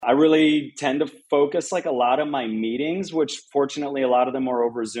I really tend to focus like a lot of my meetings, which fortunately a lot of them are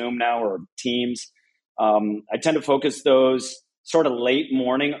over Zoom now or Teams. I tend to focus those sort of late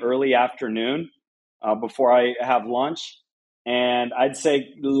morning, early afternoon before I have lunch. And I'd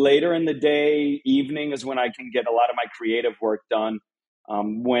say later in the day, evening is when I can get a lot of my creative work done.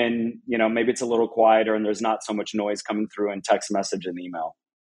 When, maybe it's a little quieter and there's not so much noise coming through in text message and email.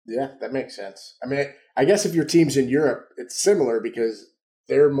 Yeah, that makes sense. I mean, I guess if your team's in Europe, it's similar because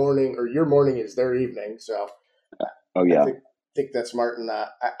their morning or your morning is their evening. So Oh, I yeah. think that's smart. And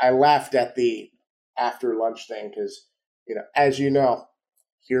I laughed at the after lunch thing because, as you know,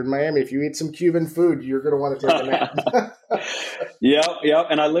 here in Miami, if you eat some Cuban food, you're going to want to take a nap. Yep.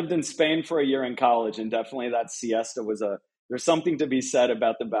 And I lived in Spain for a year in college, and definitely that siesta there's something to be said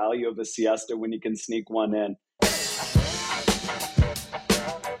about the value of a siesta when you can sneak one in.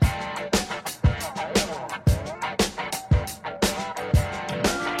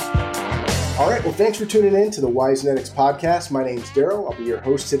 All right, well, thanks for tuning in to the Wisenetics podcast. My name's Daryl. I'll be your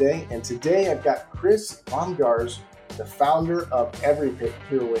host today. And today I've got Chris Bomgaars, the founder of EveryPig,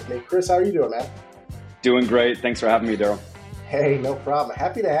 here with me. Chris, how are you doing, man? Doing great. Thanks for having me, Daryl. Hey, no problem.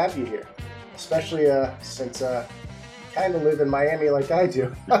 Happy to have you here, especially since you kind of live in Miami like I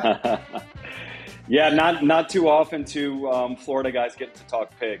do. Yeah, not too often to Florida guys get to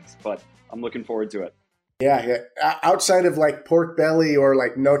talk pigs, but I'm looking forward to it. Yeah. Outside of like pork belly or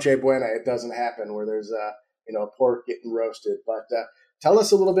like Noche Buena, it doesn't happen where there's pork getting roasted. But tell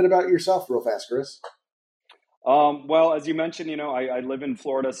us a little bit about yourself real fast, Chris. Well, as you mentioned, I live in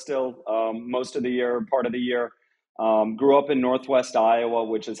Florida still most of the year, part of the year. Grew up in Northwest Iowa,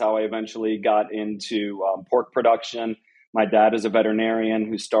 which is how I eventually got into pork production. My dad is a veterinarian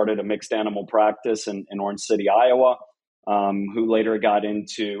who started a mixed animal practice in Orange City, Iowa. Who later got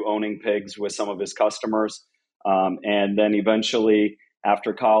into owning pigs with some of his customers. And then eventually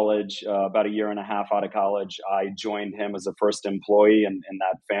after college, about a year and a half out of college, I joined him as a first employee in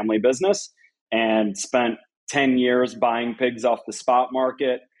that family business and spent 10 years buying pigs off the spot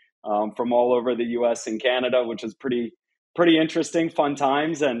market from all over the US and Canada, which is pretty interesting, fun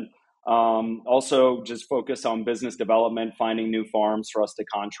times. And also just focus on business development, finding new farms for us to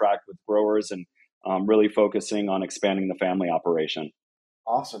contract with growers and really focusing on expanding the family operation.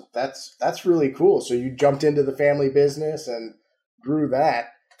 Awesome. That's really cool. So you jumped into the family business and grew that.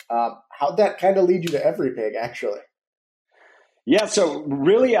 How'd that kind of lead you to EveryPig, actually? Yeah, so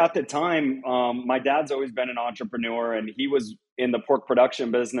really at the time, my dad's always been an entrepreneur, and he was in the pork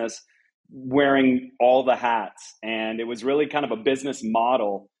production business wearing all the hats. And it was really kind of a business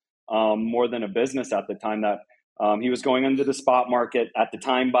model more than a business at the time that he was going into the spot market at the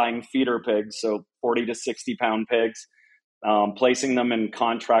time, buying feeder pigs, so 40 to 60 pound pigs, placing them in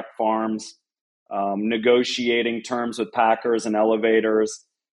contract farms, negotiating terms with packers and elevators.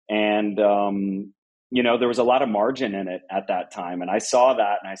 And, there was a lot of margin in it at that time. And I saw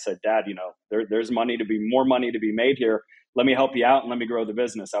that and I said, Dad, there's more money to be made here. Let me help you out and let me grow the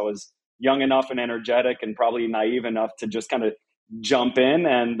business. I was young enough and energetic and probably naive enough to just kind of jump in,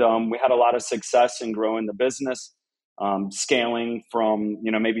 and we had a lot of success in growing the business, scaling from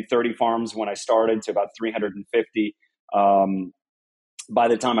maybe 30 farms when I started to about 350 by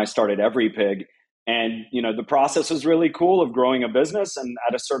the time I started EveryPig. And the process was really cool of growing a business, and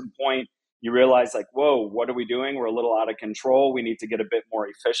at a certain point you realize like, whoa, what are we doing? We're a little out of control. We need to get a bit more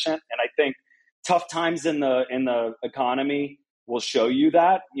efficient. And I think tough times in the economy will show you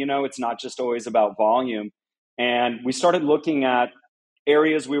that it's not just always about volume. And we started looking at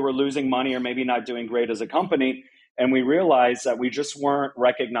areas we were losing money or maybe not doing great as a company. And we realized that we just weren't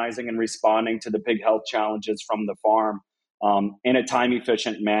recognizing and responding to the pig health challenges from the farm in a time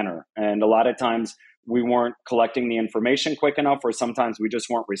efficient manner. And a lot of times we weren't collecting the information quick enough, or sometimes we just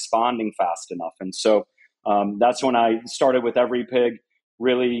weren't responding fast enough. And so that's when I started with EveryPig,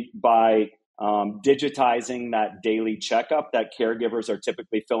 really by digitizing that daily checkup that caregivers are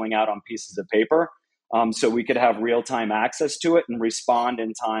typically filling out on pieces of paper. So we could have real-time access to it and respond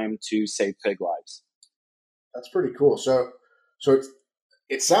in time to save pig lives. That's pretty cool. So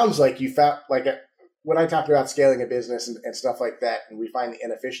it sounds like you found, like when I talk about scaling a business and stuff like that, and we find the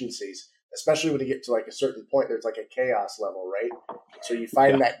inefficiencies, especially when you get to like a certain point, there's like a chaos level, right? So you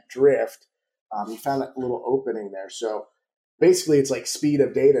find that drift, you found that little opening there. So basically it's like speed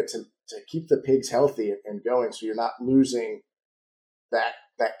of data to keep the pigs healthy and going, so you're not losing that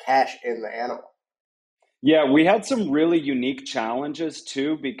cash in the animal. Yeah, we had some really unique challenges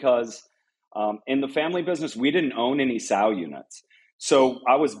too, because in the family business, we didn't own any sow units. So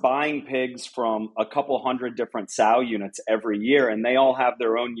I was buying pigs from a couple hundred different sow units every year, and they all have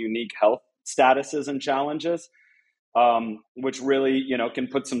their own unique health statuses and challenges. which really, can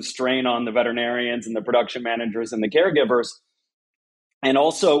put some strain on the veterinarians and the production managers and the caregivers. And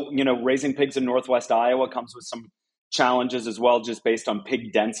also, raising pigs in Northwest Iowa comes with some challenges as well, just based on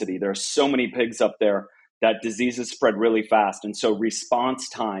pig density. There are so many pigs up there that diseases spread really fast. And so response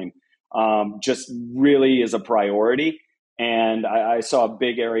time just really is a priority. And I saw a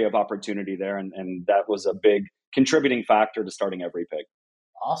big area of opportunity there. And that was a big contributing factor to starting Every Pig.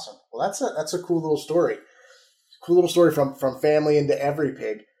 Awesome. Well, that's a cool little story. Cool little story from family into Every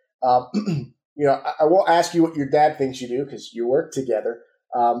Pig. I won't ask you what your dad thinks you do because you work together.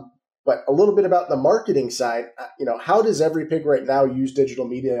 But a little bit about the marketing side. How does Every Pig right now use digital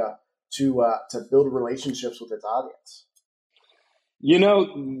media to build relationships with its audience?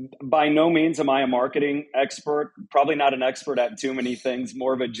 By no means am I a marketing expert. Probably not an expert at too many things.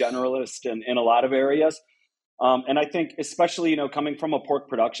 More of a generalist in a lot of areas. And I think, especially coming from a pork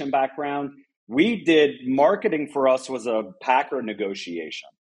production background, we did marketing for us was a packer negotiation.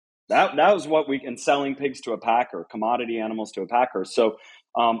 That was what and selling pigs to a packer, commodity animals to a packer. So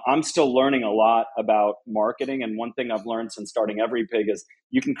I'm still learning a lot about marketing. And one thing I've learned since starting Every Pig is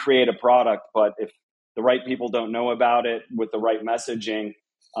you can create a product, but if the right people don't know about it with the right messaging,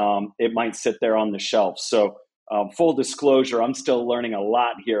 it might sit there on the shelf. So full disclosure, I'm still learning a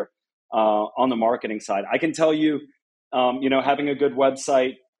lot here on the marketing side. I can tell you, having a good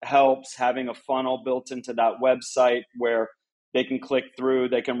website helps, having a funnel built into that website where they can click through,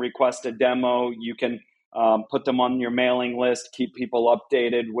 they can request a demo, you can put them on your mailing list, keep people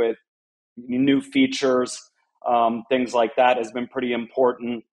updated with new features, things like that has been pretty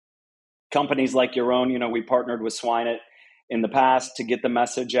important. Companies like your own, we partnered with SwineIt in the past to get the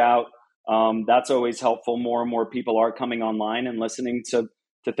message out. That's always helpful. More and more people are coming online and listening to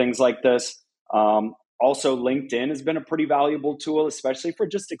things like this. Also, LinkedIn has been a pretty valuable tool, especially for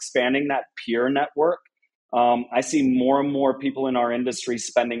just expanding that peer network. I see more and more people in our industry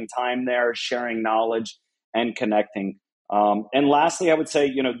spending time there, sharing knowledge and connecting. And lastly, I would say,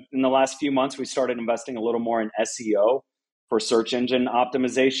 in the last few months, we started investing a little more in SEO for search engine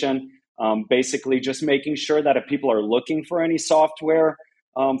optimization. Basically, just making sure that if people are looking for any software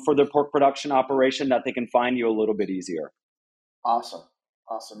for their pork production operation, that they can find you a little bit easier. Awesome.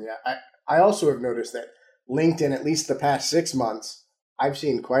 Yeah, I also have noticed that LinkedIn, at least the past 6 months, I've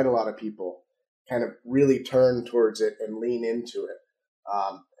seen quite a lot of people kind of really turn towards it and lean into it.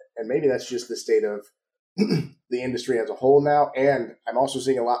 And maybe that's just the state of the industry as a whole now. And I'm also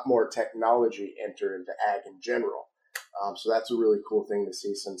seeing a lot more technology enter into ag in general. So that's a really cool thing to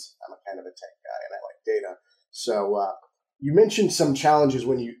see, since I'm a kind of a tech guy and I like data. So you mentioned some challenges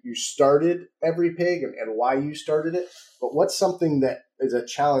when you started Every Pig and why you started it. But what's something that is a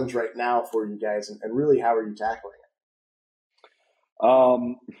challenge right now for you guys, and really how are you tackling it?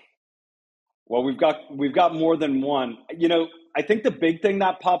 Well, we've got more than one. I think the big thing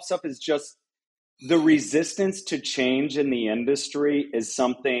that pops up is just the resistance to change in the industry is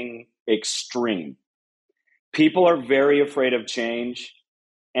something extreme. People are very afraid of change.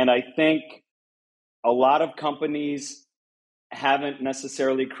 And I think a lot of companies haven't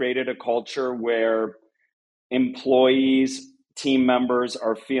necessarily created a culture where employees, team members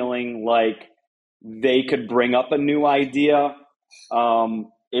are feeling like they could bring up a new idea.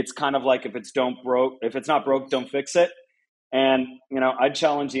 It's kind of like if it's not broke, don't fix it. And, I'd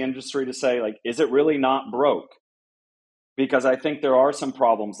challenge the industry to say, like, is it really not broke? Because I think there are some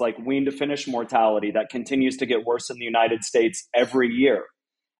problems like wean to finish mortality that continues to get worse in the United States every year.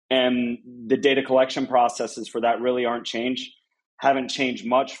 And the data collection processes for that really haven't changed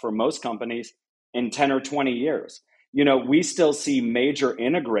much for most companies in 10 or 20 years. We still see major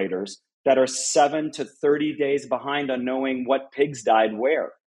integrators that are 7 to 30 days behind on knowing what pigs died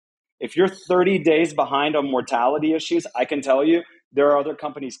where. If you're 30 days behind on mortality issues, I can tell you there are other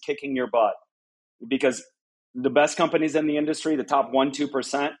companies kicking your butt, because the best companies in the industry, the top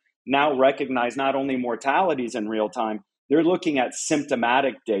 1-2%, now recognize not only mortalities in real time, they're looking at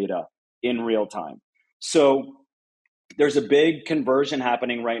symptomatic data in real time. So there's a big conversion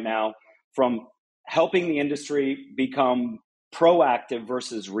happening right now from helping the industry become proactive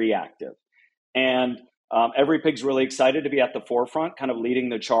versus reactive. And Every Pig's really excited to be at the forefront, kind of leading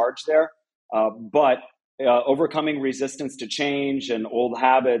the charge there. But overcoming resistance to change and old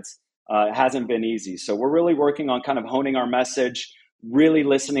habits hasn't been easy. So we're really working on kind of honing our message, really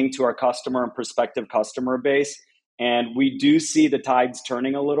listening to our customer and prospective customer base. And we do see the tides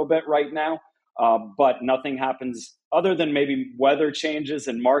turning a little bit right now, but nothing happens other than maybe weather changes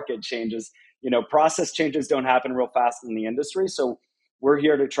and market changes. Process changes don't happen real fast in the industry. So we're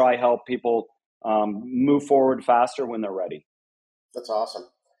here to try help people move forward faster when they're ready. That's awesome.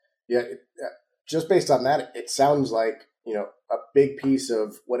 Yeah, just based on that, it sounds like, a big piece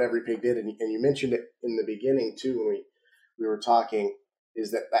of what every pig did, and you mentioned it in the beginning too when we were talking,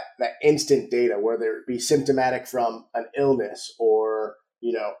 is that instant data, whether it be symptomatic from an illness or,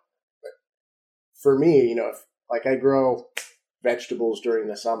 for me, if like I grow vegetables during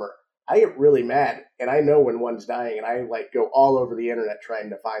the summer, I get really mad and I know when one's dying and I like go all over the internet trying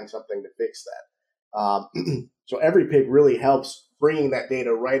to find something to fix that. So every pig really helps bringing that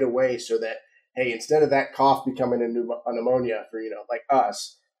data right away so that, hey, instead of that cough becoming a pneumonia for, like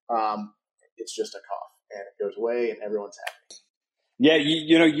us, it's just a cough and it goes away and everyone's happy. Yeah,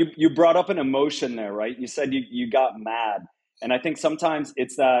 you brought up an emotion there, right? You said you got mad. And I think sometimes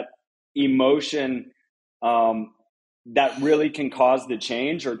it's that emotion that really can cause the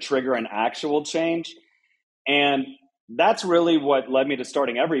change or trigger an actual change. And that's really what led me to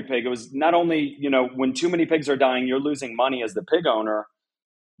starting Every Pig. It was not only, when too many pigs are dying, you're losing money as the pig owner,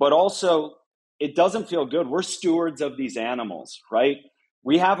 but also it doesn't feel good. We're stewards of these animals, right?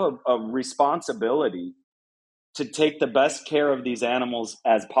 We have a responsibility to take the best care of these animals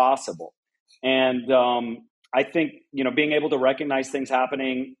as possible. And I think, being able to recognize things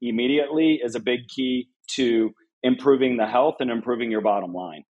happening immediately is a big key to improving the health and improving your bottom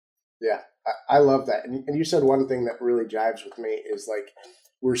line. Yeah, I love that. And you said one thing that really jives with me is like,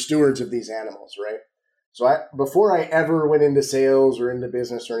 we're stewards of these animals, right? So before I ever went into sales or into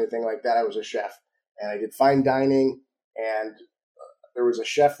business or anything like that, I was a chef and I did fine dining. And there was a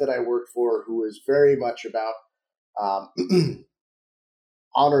chef that I worked for who was very much about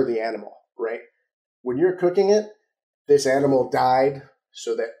honor the animal, right? When you're cooking it, this animal died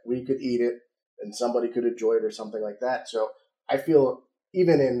so that we could eat it and somebody could enjoy it or something like that. So I feel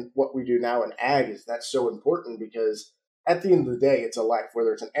even in what we do now in ag is that's so important because at the end of the day, it's a life,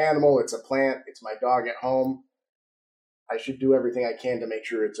 whether it's an animal, it's a plant, it's my dog at home. I should do everything I can to make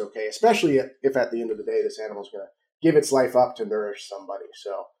sure it's okay, especially if at the end of the day, this animal's going to give its life up to nourish somebody.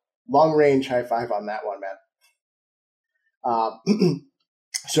 So long range high five on that one, man.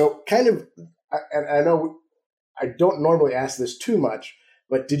 So kind of, and I know I don't normally ask this too much,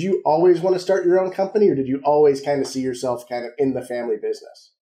 but did you always want to start your own company or did you always kind of see yourself kind of in the family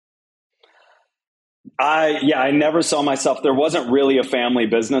business? I never saw myself. There wasn't really a family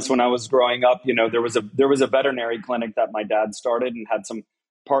business when I was growing up. There was a veterinary clinic that my dad started and had some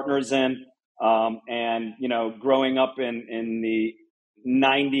partners in. And growing up in the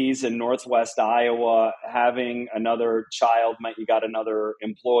 '90s in Northwest Iowa, having another child meant you got another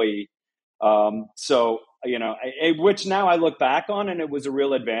employee. Which now I look back on, and it was a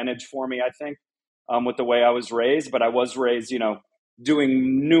real advantage for me, I think, with the way I was raised. But I was raised,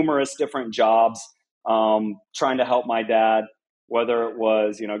 doing numerous different jobs, trying to help my dad, whether it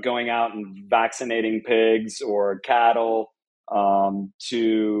was, going out and vaccinating pigs or cattle,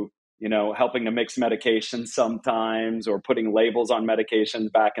 to, helping to mix medications sometimes or putting labels on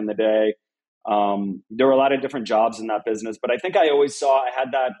medications back in the day. There were a lot of different jobs in that business, but I think I always saw I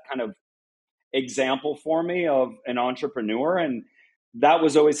had that kind of example for me of an entrepreneur. And that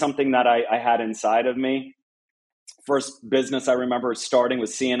was always something that I had inside of me. First business I remember starting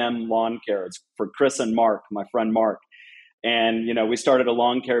was C&M Lawn Care. It's for Chris and Mark, my friend Mark. And, we started a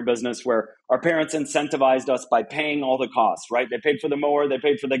lawn care business where our parents incentivized us by paying all the costs, right? They paid for the mower, they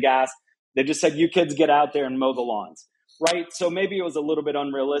paid for the gas. They just said, you kids get out there and mow the lawns, right? So maybe it was a little bit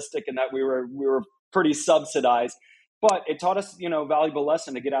unrealistic in that we were pretty subsidized, but it taught us, a valuable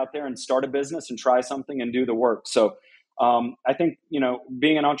lesson to get out there and start a business and try something and do the work. So I think,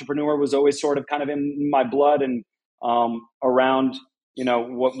 being an entrepreneur was always sort of kind of in my blood and around,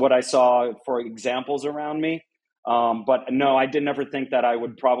 what I saw for examples around me. But no, I did never think that I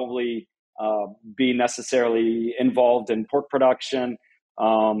would probably be necessarily involved in pork production.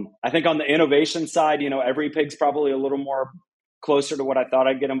 I think on the innovation side, every pig's probably a little more closer to what I thought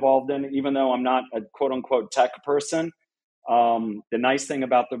I'd get involved in, even though I'm not a quote unquote tech person. The nice thing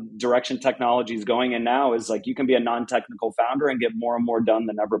about the direction technology is going in now is like you can be a non-technical founder and get more and more done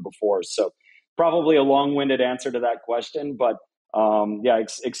than ever before. So probably a long-winded answer to that question, but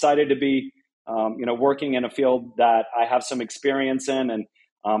excited to be working in a field that I have some experience in. And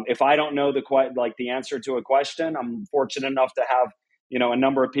if I don't know the answer to a question, I'm fortunate enough to have, a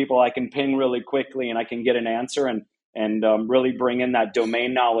number of people I can ping really quickly and I can get an answer and really bring in that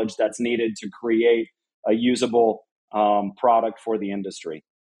domain knowledge that's needed to create a usable product for the industry.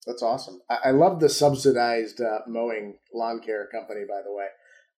 That's awesome. I love the subsidized mowing lawn care company, by the way.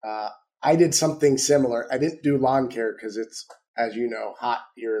 I did something similar. I didn't do lawn care because it's, as you know, hot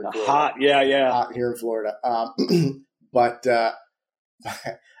here in Florida. Hot here in Florida. But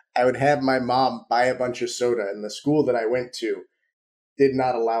I would have my mom buy a bunch of soda, and the school that I went to did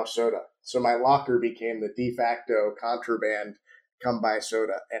not allow soda. So my locker became the de facto contraband come buy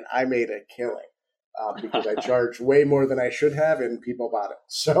soda, and I made a killing because I charged way more than I should have, and people bought it.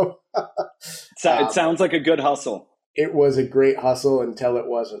 So It sounds like a good hustle. it was a great hustle until it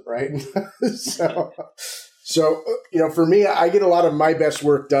wasn't, right? so, for me, I get a lot of my best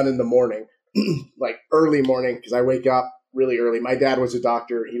work done in the morning, like early morning, because I wake up really early. My dad was a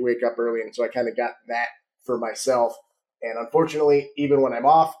doctor. He wake up early, and so I kind of got that for myself. And unfortunately, even when I'm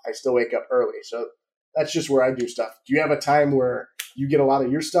off, I still wake up early. So that's just where I do stuff. Do you have a time where you get a lot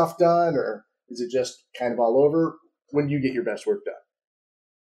of your stuff done, or is it just kind of all over? When do you get your best work done?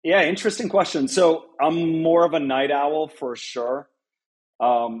 Yeah, interesting question. So I'm more of a night owl for sure.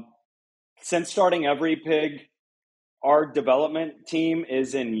 Um, since starting Every Pig, our development team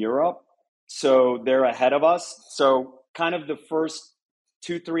is in Europe, so they're ahead of us. So kind of the first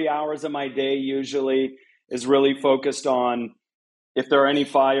 2-3 hours of my day usually is really focused on if there are any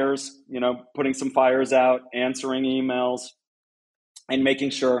fires, putting some fires out, answering emails, and making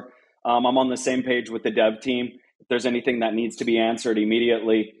sure I'm on the same page with the dev team. If there's anything that needs to be answered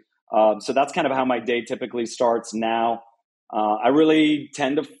immediately. So that's kind of how my day typically starts now. I really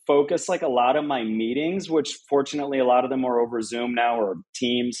tend to focus like a lot of my meetings, which fortunately a lot of them are over Zoom now or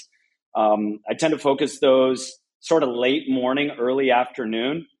Teams. I tend to focus those sort of late morning, early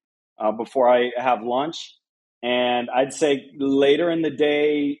afternoon before I have lunch. And I'd say later in the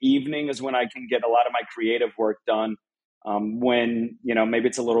day, evening is when I can get a lot of my creative work done. When maybe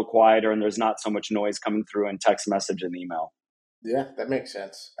it's a little quieter and there's not so much noise coming through in text message and email. Yeah, that makes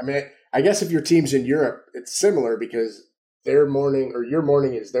sense. I mean, I guess if your team's in Europe, it's similar because their morning or your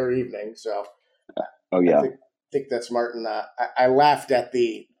morning is their evening. So Oh I yeah. think that's smart. And I laughed at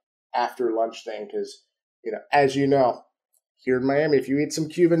the after lunch thing because, as you know, here in Miami, if you eat some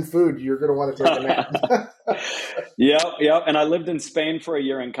Cuban food, you're going to want to take a nap. Yep. And I lived in Spain for a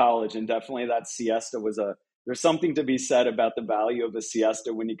year in college, and definitely that siesta there's something to be said about the value of a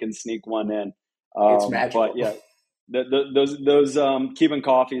siesta when you can sneak one in. It's But magical. yeah, those Cuban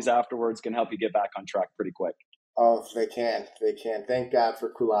coffees afterwards can help you get back on track pretty quick. Oh, they can. They can. Thank God for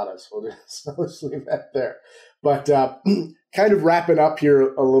culottes. We'll just leave that there. But kind of wrapping up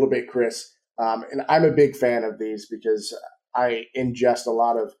here a little bit, Chris, and I'm a big fan of these because I ingest a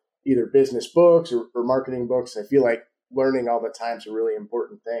lot of either business books or marketing books. I feel like learning all the time is a really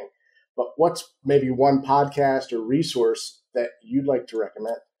important thing. But what's maybe one podcast or resource that you'd like to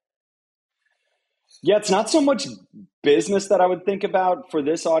recommend? Yeah, it's not so much business that I would think about for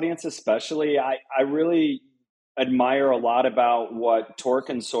this audience, especially. I really admire a lot about what Torque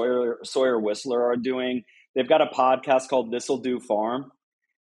and Sawyer Whistler are doing. They've got a podcast called This'll Do Farm,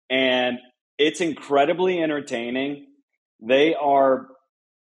 and it's incredibly entertaining. They are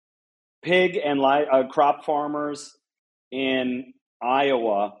pig and crop farmers in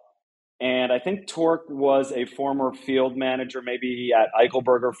Iowa. And I think Torque was a former field manager, maybe at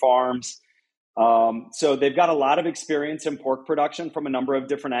Eichelberger Farms. So they've got a lot of experience in pork production from a number of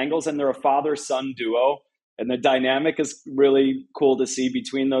different angles, and they're a father-son duo. And the dynamic is really cool to see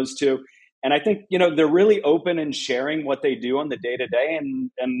between those two. And I think, they're really open and sharing what they do on the day-to-day,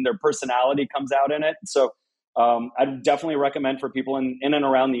 and their personality comes out in it. So I'd definitely recommend for people in and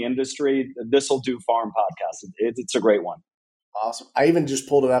around the industry, This'll Do Farm podcast. It's a great one. Awesome. I even just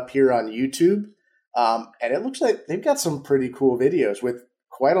pulled it up here on YouTube, and it looks like they've got some pretty cool videos with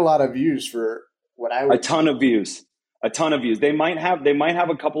quite a lot of views for what I would. A ton of views. They might have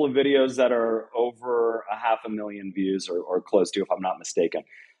a couple of videos that are over 500,000 views or close to, if I'm not mistaken.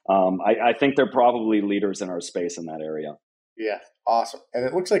 I think they're probably leaders in our space in that area. Yeah, awesome. And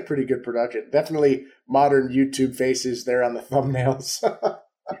it looks like pretty good production. Definitely modern YouTube faces there on the thumbnails.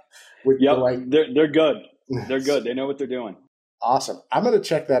 Yep, they're good. They're good. They know what they're doing. Awesome. I'm going to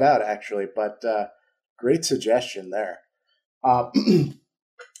check that out, actually, but great suggestion there. I'll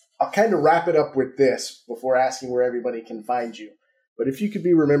kind of wrap it up with this before asking where everybody can find you. But if you could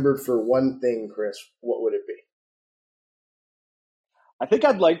be remembered for one thing, Chris, what would it be? I think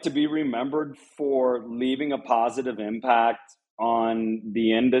I'd like to be remembered for leaving a positive impact on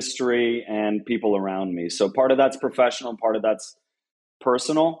the industry and people around me. So part of that's professional, part of that's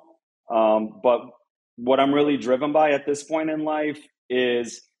personal. But what I'm really driven by at this point in life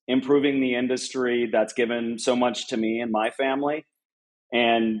is improving the industry that's given so much to me and my family,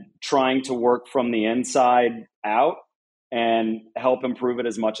 and trying to work from the inside out and help improve it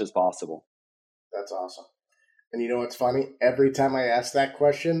as much as possible. That's awesome. And you know what's funny? Every time I ask that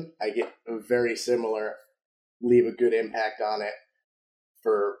question, I get a very similar leave a good impact on it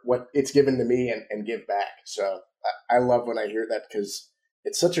for what it's given to me and give back. So I love when I hear that because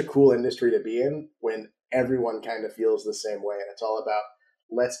it's such a cool industry to be in when everyone kind of feels the same way. And it's all about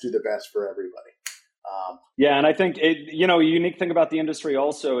let's do the best for everybody. Yeah, and I think a unique thing about the industry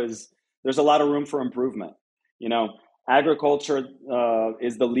also is there's a lot of room for improvement. Agriculture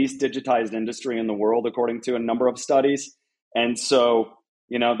is the least digitized industry in the world, according to a number of studies. And so,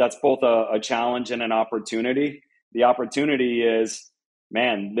 that's both a challenge and an opportunity. The opportunity is,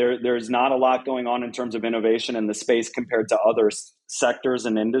 man, there's not a lot going on in terms of innovation in the space compared to other sectors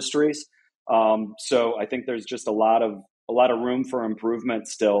and industries. So I think there's just a lot of room for improvement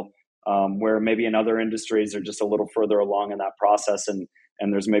still, where maybe in other industries are just a little further along in that process, and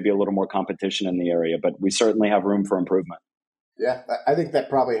there's maybe a little more competition in the area, but we certainly have room for improvement. Yeah, I think that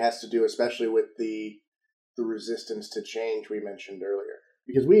probably has to do, especially with the resistance to change we mentioned earlier,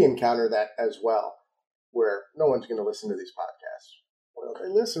 because we encounter that as well, where no one's going to listen to these podcasts. Well, they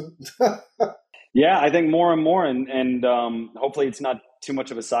listen. Yeah, I think more and more, and hopefully it's not too much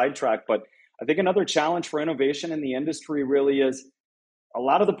of a sidetrack, but I think another challenge for innovation in the industry really is a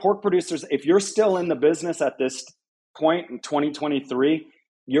lot of the pork producers, if you're still in the business at this point in 2023,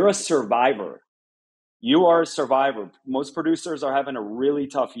 you're a survivor. You are a survivor. Most producers are having a really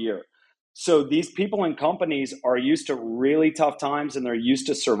tough year. So these people and companies are used to really tough times, and they're used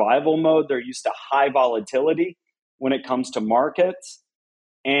to survival mode. They're used to high volatility when it comes to markets.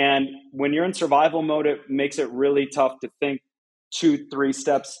 And when you're in survival mode, it makes it really tough to think 2-3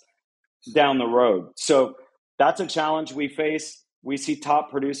 steps down the road. So that's a challenge we face. We see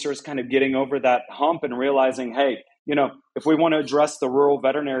top producers kind of getting over that hump and realizing, hey, if we want to address the rural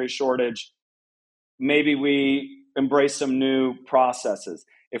veterinary shortage, maybe we embrace some new processes.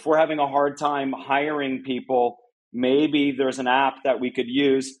 If we're having a hard time hiring people, maybe there's an app that we could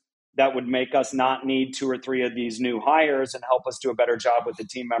use that would make us not need 2 or 3 of these new hires and help us do a better job with the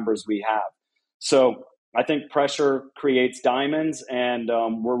team members we have. So I think pressure creates diamonds, and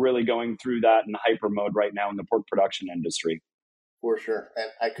we're really going through that in hyper mode right now in the pork production industry. For sure. And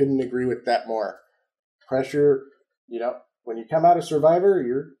I couldn't agree with that more. Pressure, when you come out of Survivor,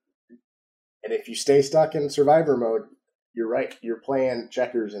 and if you stay stuck in Survivor mode, you're right. You're playing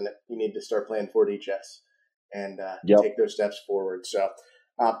checkers, and you need to start playing 4D chess and take those steps forward. So,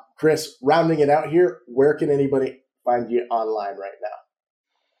 Chris, rounding it out here, where can anybody find you online right now?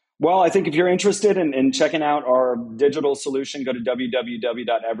 Well, I think if you're interested in checking out our digital solution, go to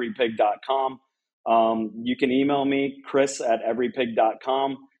www.everypig.com. You can email me,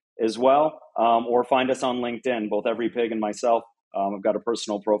 chris@everypig.com as well, or find us on LinkedIn, both Every Pig and myself. I've got a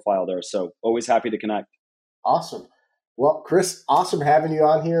personal profile there, so always happy to connect. Awesome. Well, Chris, awesome having you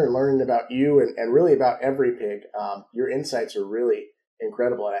on here and learning about you and really about Every Pig. Your insights are really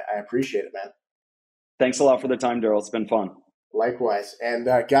incredible, and I appreciate it, man. Thanks a lot for the time, Daryl. It's been fun. Likewise. And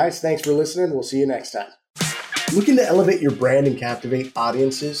guys, thanks for listening. We'll see you next time. Looking to elevate your brand and captivate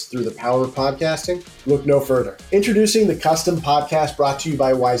audiences through the power of podcasting? Look no further. Introducing the Custom Podcast brought to you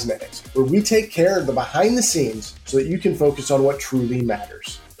by Wisenetics, where we take care of the behind the scenes so that you can focus on what truly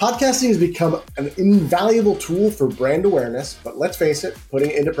matters. Podcasting has become an invaluable tool for brand awareness, but let's face it,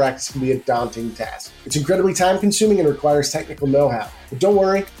 putting it into practice can be a daunting task. It's incredibly time-consuming and requires technical know-how. But don't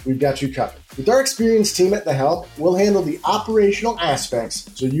worry, we've got you covered. With our experienced team at the helm, we'll handle the operational aspects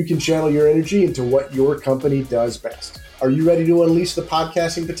so you can channel your energy into what your company does best. Are you ready to unleash the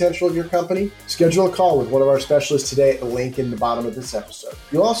podcasting potential of your company? Schedule a call with one of our specialists today at the link in the bottom of this episode.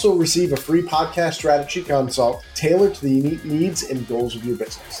 You'll also receive a free podcast strategy consult tailored to the unique needs and goals of your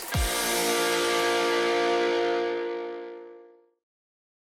business.